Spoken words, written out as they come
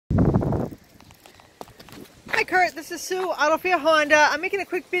Kurt, this is Sue, Auto Fair Honda. I'm making a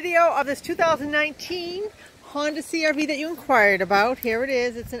quick video of this 2019 Honda CRV that you inquired about. Here it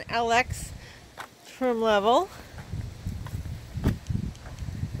is. It's an LX trim level.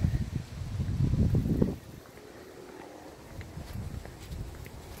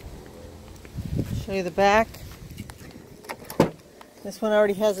 Show you the back. This one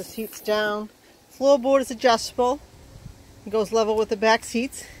already has the seats down. Floorboard is adjustable. It goes level with the back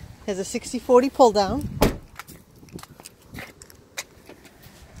seats. Has a 60/40 pull down.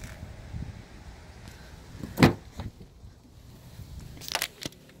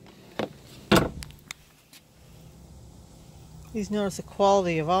 Please notice the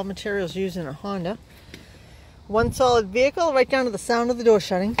quality of all materials used in a Honda. One solid vehicle, right down to the sound of the door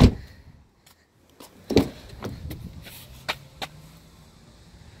shutting. I'm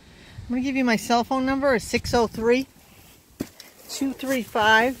going to give you my cell phone number. It's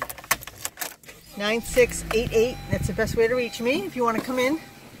 603-235-9688. That's the best way to reach me if you want to come in,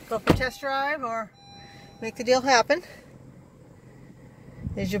 go for a test drive, or make the deal happen.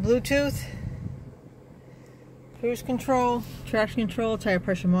 There's your Bluetooth, cruise control, traction control, tire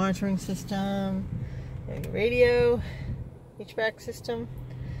pressure monitoring system, there's your radio, HVAC system,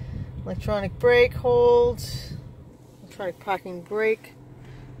 electronic brake holds, electronic parking brake.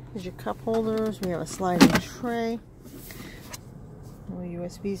 There's your cup holders. We have a sliding tray. No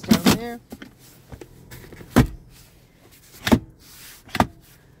USBs down there.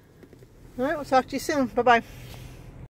 Alright, we'll talk to you soon. Bye-bye.